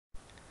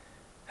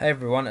Hey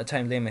everyone,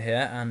 Lemur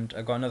here, and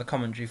I've got another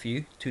commentary for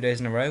you, 2 days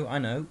in a row. I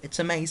know, it's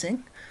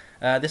amazing.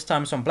 This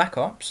time it's on Black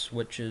Ops,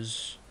 which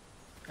is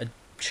a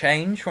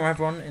change from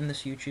everyone in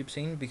this YouTube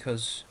scene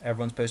because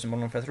everyone's posting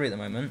Modern Warfare 3 at the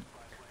moment.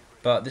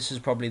 But this is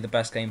probably the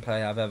best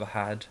gameplay I've ever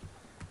had,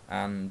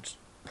 and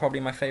probably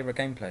my favourite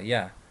gameplay,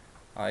 yeah.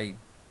 I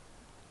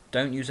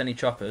don't use any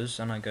choppers,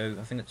 and I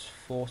think it's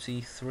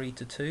 43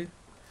 to 2.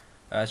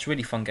 It's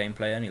really fun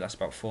gameplay, it only lasts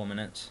about 4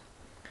 minutes.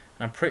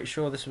 And I'm pretty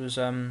sure this was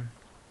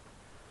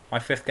my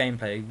fifth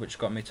gameplay, which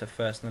got me to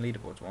first in the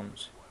leaderboards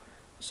once.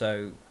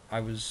 So I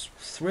was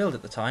thrilled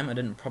at the time. I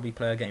didn't probably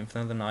play a game for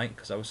another night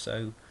because I was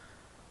so,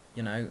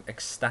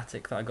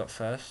 ecstatic that I got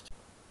first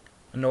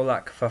and all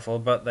that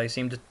kerfuffle. But they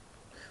seem to,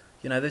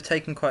 they've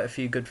taken quite a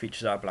few good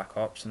features out of Black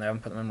Ops and they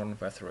haven't put them in Modern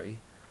Warfare 3.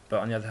 But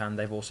on the other hand,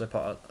 they've also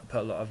put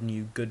a lot of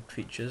new good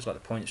features like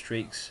the point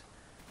streaks.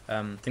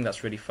 I think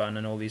that's really fun,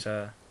 and all these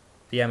the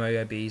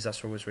MOABs.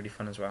 That's always really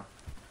fun as well.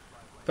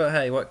 But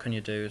hey, what can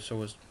you do? It's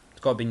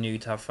got to be new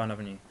to have fun,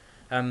 haven't you?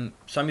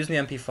 So I'm using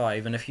the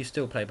MP5, and if you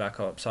still play Black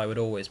Ops, I would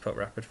always put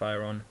rapid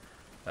fire on,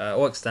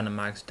 or extended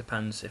mags.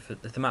 Depends if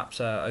the map's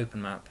open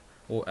map,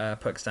 or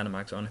put extended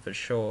mags on. If it's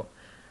short,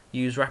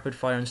 use rapid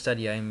fire and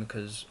steady aim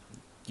because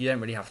you don't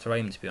really have to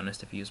aim, to be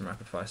honest, if you're using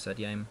rapid fire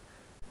steady aim.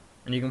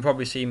 And you can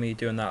probably see me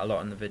doing that a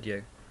lot in the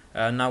video.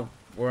 Now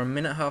we're a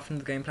minute and a half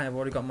into the gameplay. I've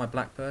already got my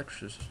Blackbird,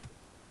 which is,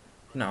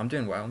 I'm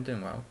doing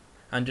well.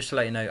 And just to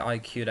let you know,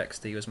 IQ'd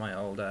XD was my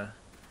old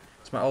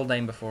it's my old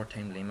name before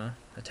Tame Lemur.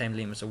 A Tame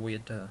Lemur's a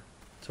weird.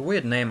 It's a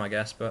weird name, I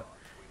guess, but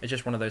it's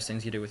just one of those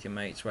things you do with your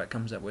mates where it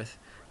comes up with,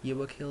 you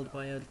were killed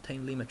by a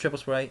tame lemur, triple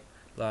spray,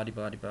 blah de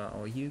blah de blah,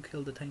 or you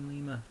killed a tame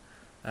lemur.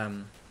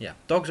 Yeah,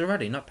 dogs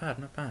already, not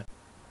bad.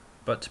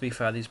 But to be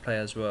fair, these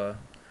players were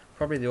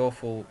probably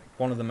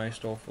one of the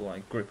most awful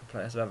group of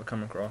players I've ever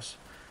come across.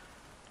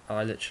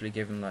 I literally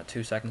gave them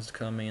 2 seconds to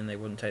kill me and they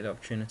wouldn't take the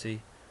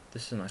opportunity.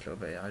 This is a nice little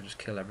bit, I just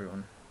kill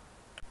everyone.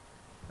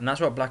 And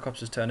that's what Black Ops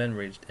has turned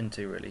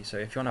into really, so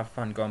if you want to have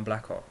fun, go on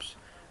Black Ops.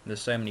 There's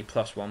so many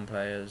 +1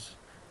 players.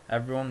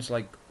 Everyone's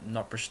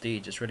not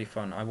prestige. It's really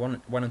fun. I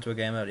went into a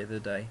game earlier the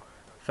other day.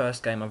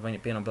 First game I've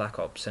been on Black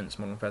Ops since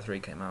Modern Warfare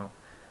 3 came out.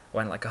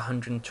 Went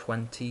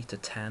 120 to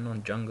 10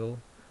 on jungle,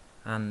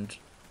 and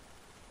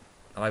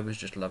I was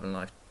just loving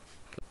life.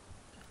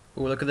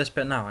 Oh, look at this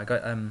bit now. I've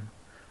got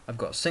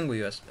a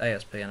single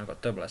ASP and I've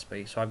got double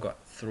SP, so I've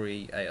got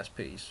 3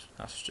 ASPs.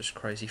 That's just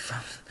crazy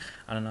fun.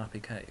 And an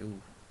RPK.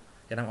 Ooh,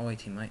 get out of my way,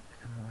 teammate.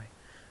 Get out of my way.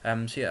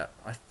 So yeah,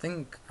 I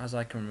think, as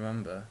I can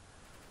remember,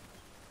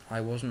 I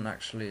wasn't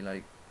actually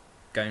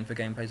going for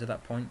gameplays at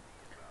that point.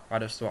 I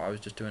just thought I was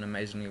just doing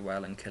amazingly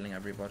well and killing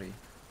everybody.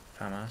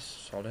 FAMAS,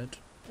 solid.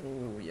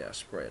 Oh yeah,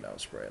 spray it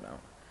out.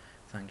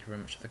 Thank you very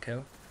much for the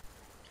kill.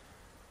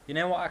 You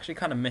know what, I actually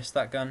kind of missed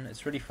that gun.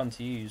 It's really fun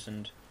to use,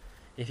 and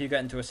if you get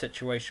into a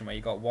situation where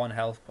you got 1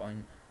 health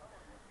point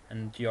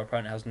and your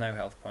opponent has no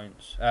health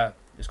points,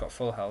 it's got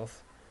full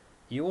health,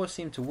 you always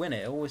seem to win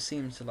it. It always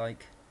seems to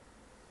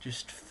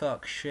just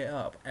fuck shit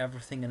up.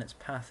 Everything in its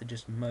path, it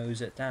just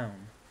mows it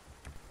down.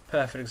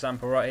 Perfect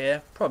example right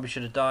here. Probably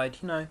should have died,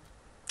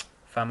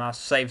 FAMAS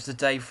saves the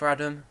day for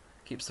Adam.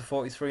 Keeps the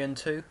 43 and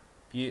 2.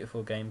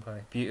 Beautiful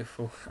gameplay.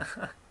 Beautiful.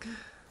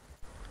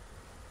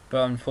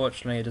 But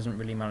unfortunately it doesn't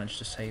really manage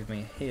to save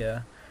me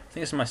here. I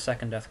think this is my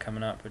second death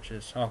coming up, which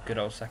is, good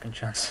old second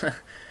chance.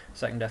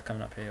 Second death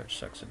coming up here, which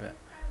sucks a bit.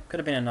 Could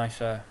have been a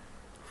nicer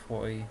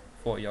 40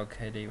 odd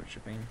KD, which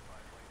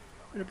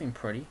would have been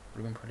pretty.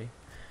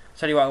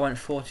 Tell you what, I went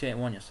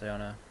 48-1 yesterday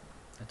on a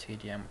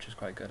TDM, which is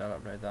quite good. I'll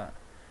upload that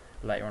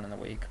later on in the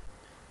week.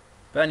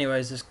 But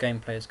anyways, this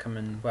gameplay is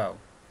coming, well,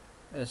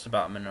 it's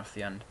about a minute off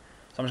the end.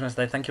 So I'm just going to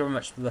say thank you very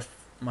much to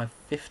my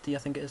 50, I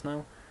think it is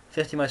now,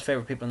 50 most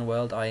favourite people in the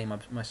world, i.e.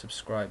 my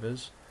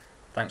subscribers.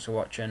 Thanks for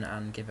watching,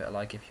 and give it a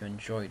like if you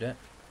enjoyed it.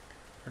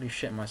 Really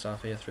shitting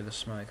myself here through the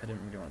smoke. I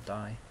didn't really want to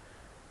die.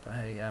 But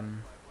hey,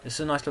 this is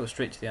a nice little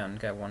streak to the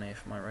end. Get one here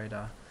for my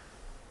radar.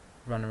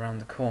 Run around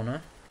the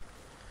corner.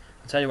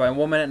 I'll tell you what, in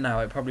 1 minute now,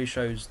 it probably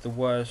shows the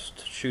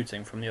worst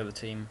shooting from the other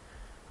team.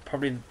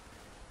 Probably,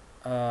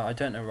 I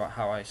don't know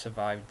how I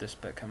survived this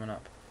bit coming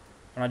up.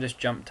 When I just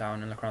jump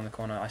down and look around the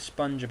corner, I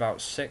sponge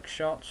about 6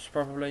 shots,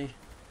 probably,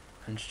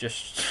 and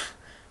just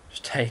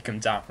take them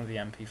down with the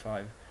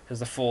MP5. Because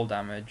the fall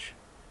damage,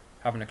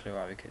 having a clue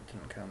how it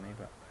didn't kill me,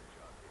 but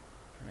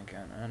then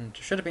again, and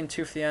should have been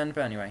 2 for the end,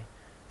 but anyway.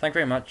 Thank you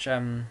very much,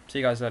 see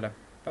you guys later.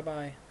 Bye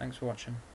bye, thanks for watching.